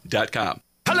betterfuturesminnesota.com.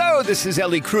 Hello, this is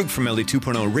Ellie Krug from Ellie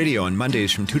 2.0 Radio on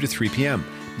Mondays from 2 to 3 p.m.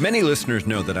 Many listeners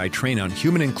know that I train on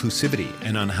human inclusivity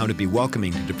and on how to be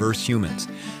welcoming to diverse humans.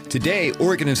 Today,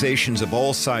 organizations of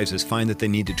all sizes find that they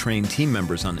need to train team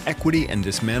members on equity and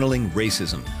dismantling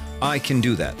racism. I can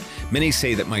do that. Many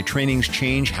say that my trainings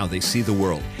change how they see the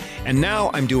world. And now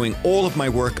I'm doing all of my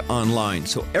work online,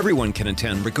 so everyone can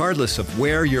attend regardless of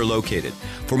where you're located.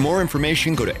 For more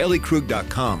information, go to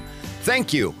elliekrug.com.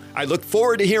 Thank you. I look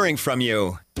forward to hearing from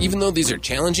you. Even though these are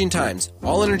challenging times,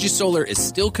 All Energy Solar is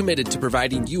still committed to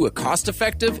providing you a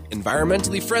cost-effective,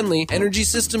 environmentally friendly energy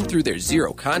system through their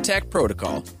zero-contact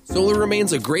protocol. Solar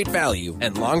remains a great value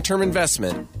and long-term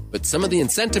investment, but some of the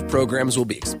incentive programs will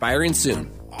be expiring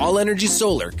soon. All Energy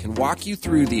Solar can walk you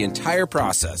through the entire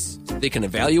process. They can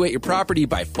evaluate your property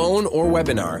by phone or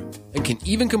webinar and can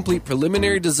even complete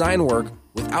preliminary design work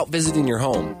without visiting your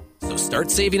home. So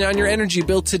start saving on your energy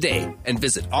bill today and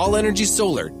visit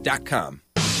allenergysolar.com.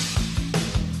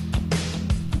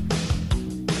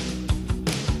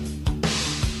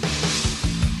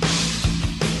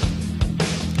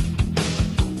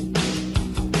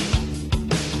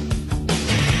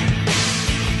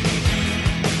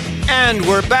 And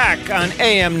we're back on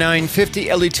AM 950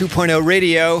 Ellie 2.0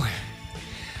 Radio.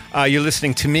 You're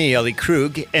listening to me, Ellie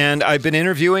Krug, and I've been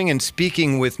interviewing and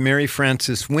speaking with Mary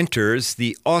Frances Winters,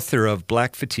 the author of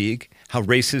Black Fatigue, How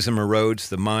Racism Erodes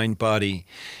the Mind, Body,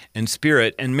 and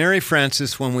Spirit. And Mary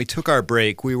Frances, when we took our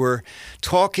break, we were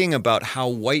talking about how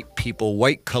white people,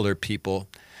 white-collar people,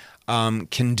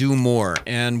 can do more.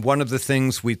 And one of the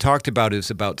things we talked about is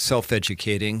about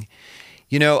self-educating.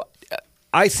 You know,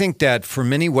 I think that for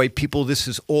many white people, this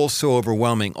is also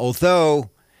overwhelming. Although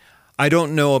I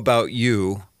don't know about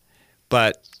you,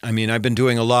 but I mean, I've been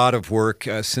doing a lot of work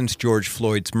since George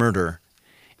Floyd's murder.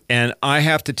 And I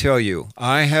have to tell you,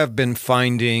 I have been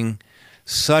finding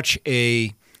such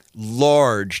a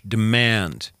large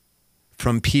demand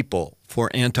from people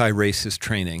for anti-racist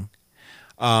training.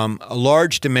 A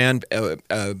large demand,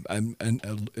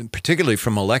 particularly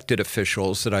from elected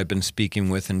officials that I've been speaking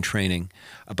with and training,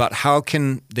 about how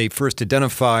can they first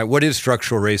identify what is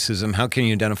structural racism, how can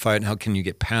you identify it, and how can you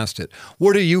get past it.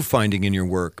 What are you finding in your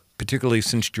work, particularly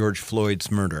since George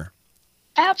Floyd's murder?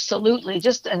 Absolutely.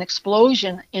 Just an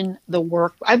explosion in the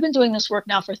work. I've been doing this work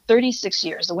now for 36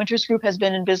 years. The Winters Group has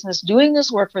been in business doing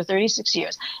this work for 36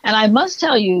 years. And I must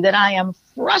tell you that I am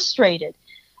frustrated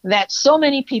that so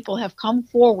many people have come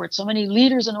forward, so many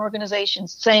leaders and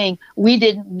organizations saying, we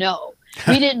didn't know.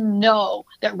 We didn't know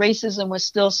that racism was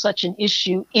still such an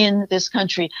issue in this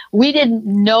country. We didn't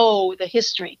know the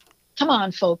history. Come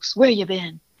on, folks, where you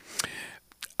been?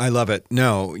 I love it.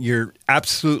 No, you're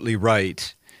absolutely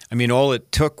right. I mean, all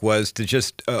it took was to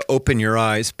just open your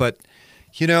eyes. But,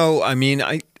 you know, I mean,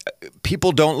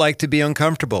 people don't like to be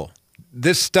uncomfortable.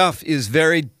 This stuff is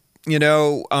very,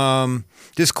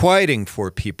 disquieting for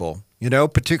people,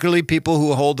 particularly people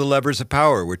who hold the levers of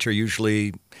power, which are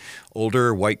usually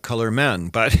older white collar men.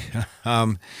 But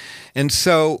and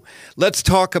so let's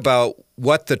talk about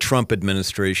what the Trump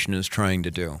administration is trying to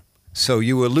do. So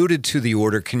you alluded to the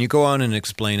order. Can you go on and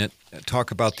explain it? Talk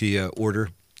about the order.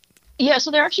 Yeah, so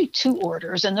there are actually two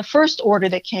orders. And the first order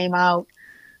that came out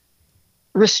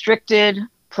restricted,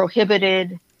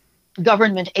 prohibited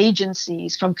government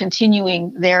agencies from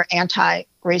continuing their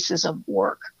anti-racism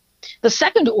work. The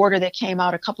second order that came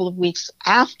out a couple of weeks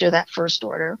after that first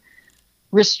order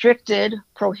restricted,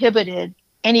 prohibited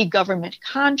any government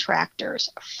contractors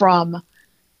from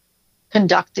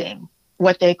conducting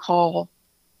what they call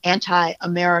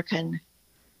anti-American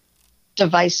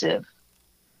divisive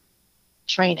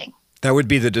training. That would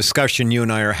be the discussion you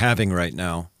and I are having right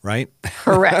now, right?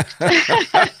 Correct.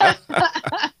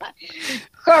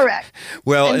 Correct.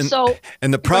 Well,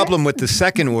 and the problem with the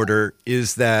second order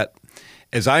is that,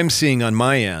 as I'm seeing on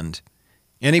my end,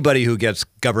 anybody who gets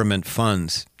government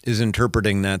funds is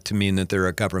interpreting that to mean that they're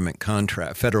a government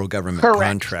federal government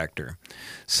contractor.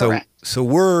 So,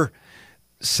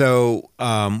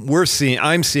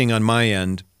 I'm seeing on my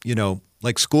end,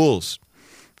 like schools,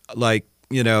 like,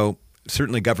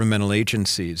 certainly governmental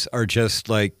agencies are just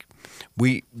like,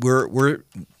 we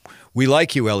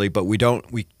like you, Ellie, but we don't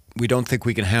think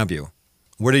we can have you.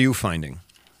 What are you finding?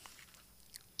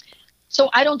 So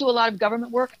I don't do a lot of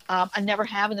government work. I never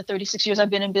have in the 36 years I've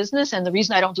been in business. And the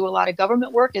reason I don't do a lot of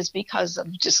government work is because of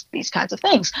just these kinds of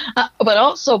things, but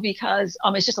also because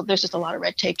there's just a lot of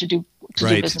red tape to do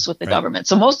business with the government.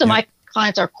 So most of my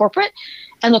clients are corporate,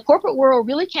 and the corporate world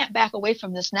really can't back away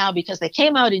from this now because they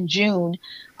came out in June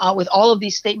with all of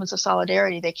these statements of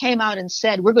solidarity. They came out and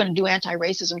said, we're going to do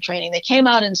anti-racism training. They came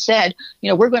out and said,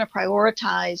 we're going to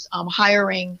prioritize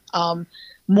hiring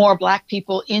more Black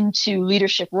people into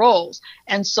leadership roles.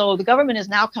 And so the government is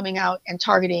now coming out and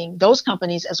targeting those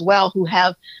companies as well who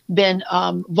have been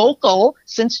vocal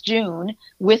since June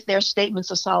with their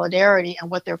statements of solidarity and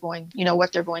what they're going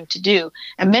to do.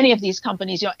 And many of these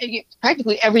companies,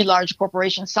 practically every large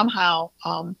corporation somehow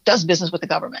does business with the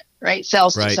government, right?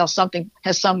 Sells something,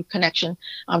 has some connection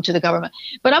to the government.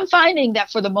 But I'm finding that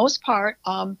for the most part,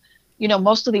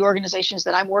 most of the organizations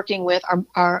that I'm working with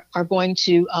are going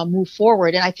to move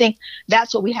forward. And I think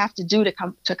that's what we have to do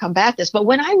to combat this. But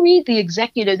when I read the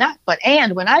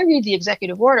when I read the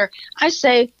executive order, I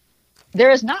say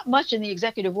there is not much in the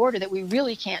executive order that we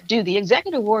really can't do. The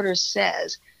executive order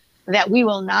says that we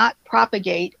will not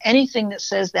propagate anything that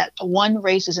says that one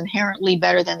race is inherently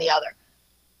better than the other.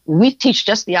 We teach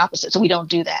just the opposite, so we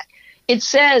don't do that. It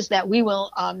says that we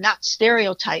will not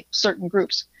stereotype certain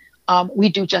groups. We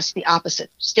do just the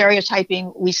opposite.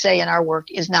 Stereotyping, we say in our work,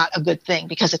 is not a good thing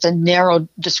because it's a narrow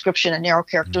description, a narrow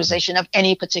characterization of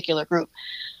any particular group.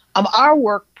 Our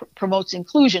work promotes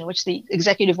inclusion, which the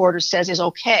executive order says is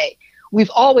okay.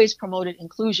 We've always promoted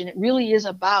inclusion. It really is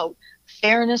about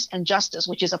fairness and justice,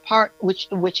 which is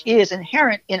which is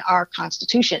inherent in our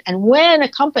Constitution. And when a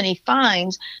company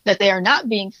finds that they are not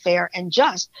being fair and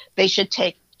just, they should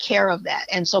take care of that.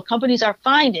 And so companies are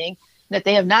finding that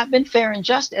they have not been fair and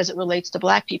just as it relates to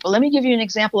Black people. Let me give you an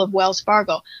example of Wells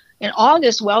Fargo. In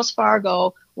August, Wells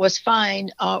Fargo was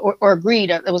fined or agreed,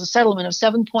 there was a settlement of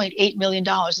 $7.8 million.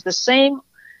 The same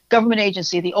government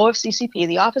agency, the OFCCP,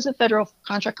 the Office of Federal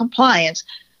Contract Compliance,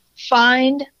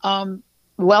 fined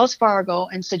Wells Fargo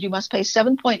and said you must pay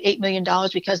 $7.8 million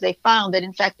because they found that,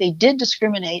 in fact, they did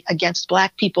discriminate against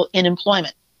Black people in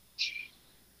employment.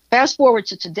 Fast forward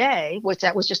to today, which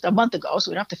that was just a month ago, so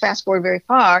we don't have to fast forward very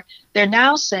far. They're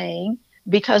now saying,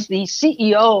 because the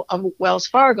CEO of Wells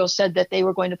Fargo said that they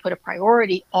were going to put a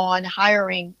priority on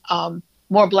hiring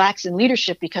more Blacks in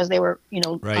leadership because they were,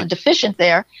 deficient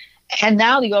there. And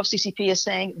now the OFCCP is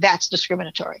saying that's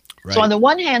discriminatory. Right. So on the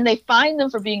one hand, they fine them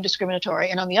for being discriminatory.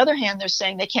 And on the other hand, they're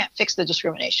saying they can't fix the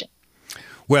discrimination.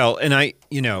 Well, and I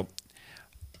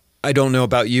don't know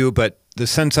about you, but the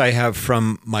sense I have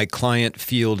from my client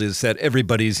field is that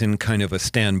everybody's in kind of a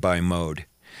standby mode.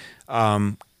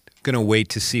 Going to wait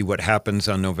to see what happens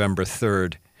on November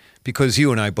 3rd, because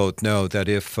you and I both know that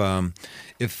if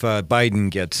Biden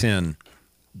gets in,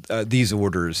 these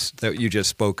orders that you just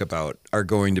spoke about are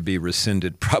going to be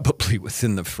rescinded probably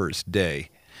within the first day.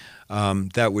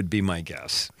 That would be my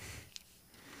guess.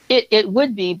 It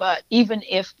would be, but even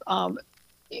if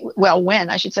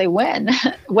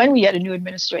when we get a new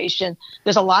administration,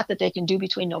 there's a lot that they can do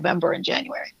between November and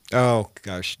January. Oh,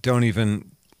 gosh. Don't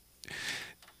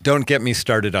get me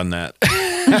started on that.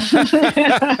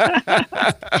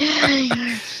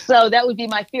 So that would be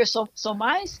my fear. So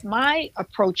my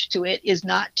approach to it is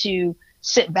not to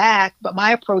sit back, but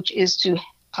my approach is to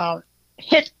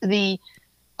hit the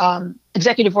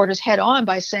executive orders head on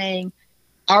by saying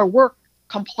our work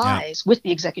complies with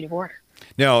the executive order.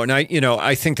 No, and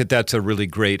I think that that's a really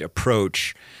great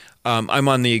approach. I'm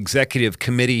on the executive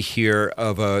committee here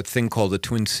of a thing called the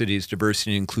Twin Cities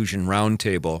Diversity and Inclusion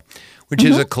Roundtable, which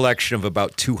is a collection of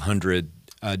about 200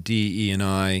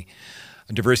 DE&I,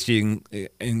 diversity,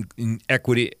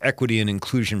 equity and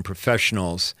inclusion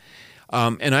professionals.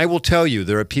 And I will tell you,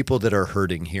 there are people that are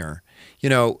hurting here.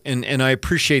 And I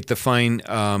appreciate the fine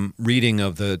reading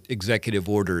of the executive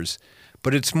orders,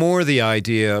 but it's more the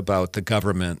idea about the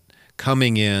government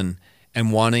coming in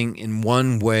and wanting in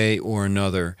one way or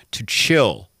another to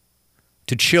chill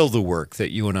the work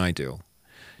that you and I do,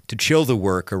 to chill the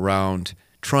work around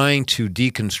trying to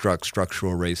deconstruct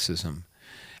structural racism.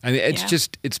 I mean,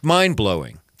 it's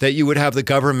mind-blowing that you would have the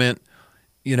government,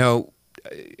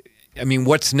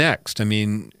 what's next? I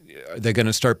mean, are they going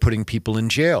to start putting people in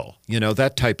jail?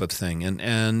 That type of thing.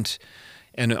 And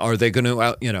are they going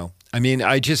to,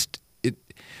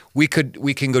 we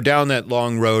can go down that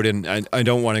long road, and I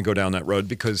don't want to go down that road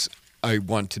because I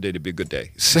want today to be a good day.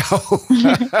 So,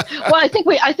 well, I think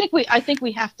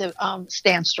we have to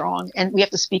stand strong, and we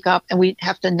have to speak up, and we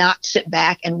have to not sit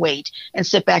back and wait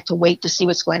to see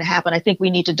what's going to happen. I think we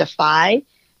need to defy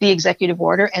the executive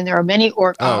order, and there are many.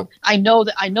 I know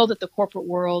that the corporate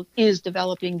world is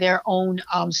developing their own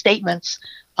statements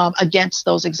against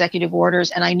those executive orders,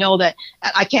 and I know that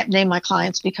I can't name my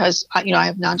clients because I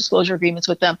have non-disclosure agreements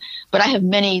with them, but I have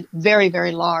many very,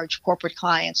 very large corporate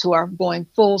clients who are going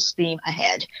full steam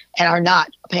ahead and are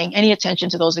not paying any attention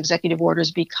to those executive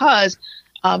orders because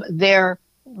the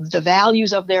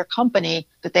values of their company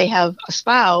that they have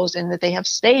espoused and that they have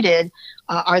stated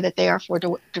are that they are for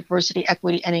diversity,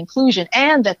 equity, and inclusion,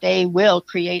 and that they will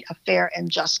create a fair and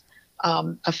just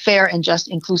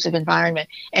inclusive environment.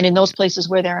 And in those places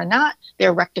where there are not,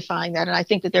 they're rectifying that. And I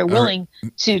think that they're willing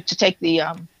to take the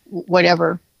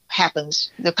whatever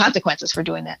happens, the consequences for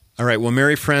doing that. All right. Well,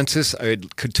 Mary Frances, I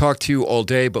could talk to you all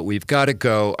day, but we've got to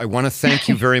go. I want to thank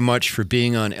you very much for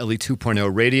being on Ellie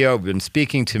 2.0 Radio. I've been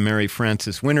speaking to Mary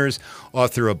Frances Winters,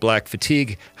 author of Black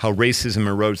Fatigue, How Racism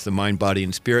Erodes the Mind, Body,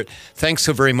 and Spirit. Thanks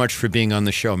so very much for being on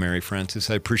the show, Mary Frances.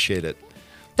 I appreciate it.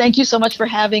 Thank you so much for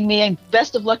having me, and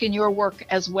best of luck in your work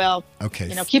as well. Okay.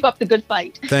 Keep up the good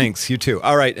fight. Thanks. You too.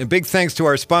 All right. And big thanks to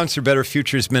our sponsor, Better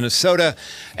Futures Minnesota,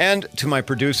 and to my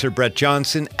producer, Brett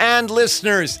Johnson, and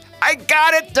listeners. I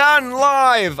got it done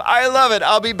live. I love it.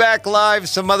 I'll be back live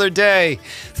some other day.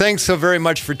 Thanks so very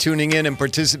much for tuning in and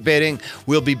participating.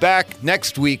 We'll be back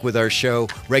next week with our show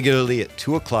regularly at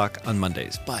 2 o'clock on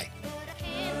Mondays. Bye.